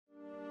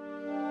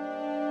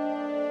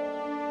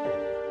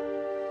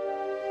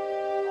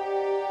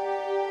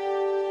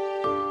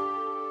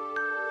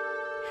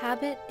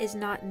Habit is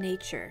not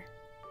nature.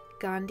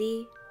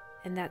 Gandhi,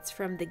 and that's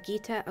from the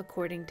Gita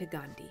according to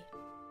Gandhi.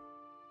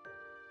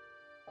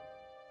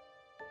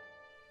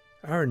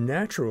 Our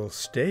natural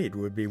state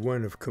would be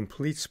one of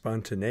complete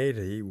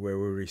spontaneity, where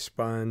we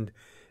respond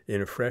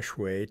in a fresh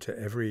way to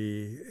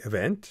every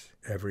event,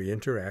 every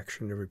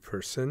interaction, every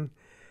person,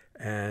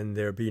 and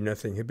there be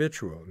nothing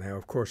habitual. Now,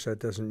 of course, that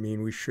doesn't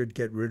mean we should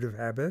get rid of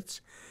habits.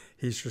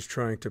 He's just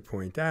trying to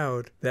point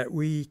out that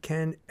we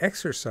can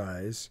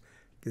exercise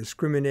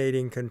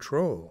discriminating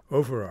control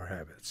over our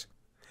habits.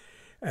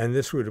 And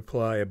this would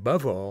apply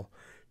above all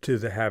to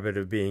the habit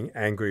of being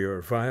angry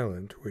or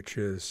violent, which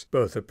is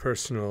both a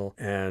personal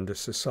and a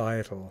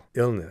societal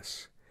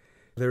illness.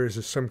 There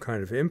is some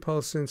kind of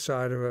impulse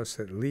inside of us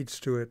that leads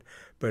to it,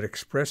 but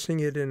expressing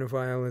it in a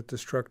violent,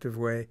 destructive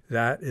way,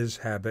 that is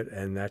habit,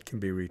 and that can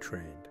be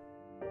retrained.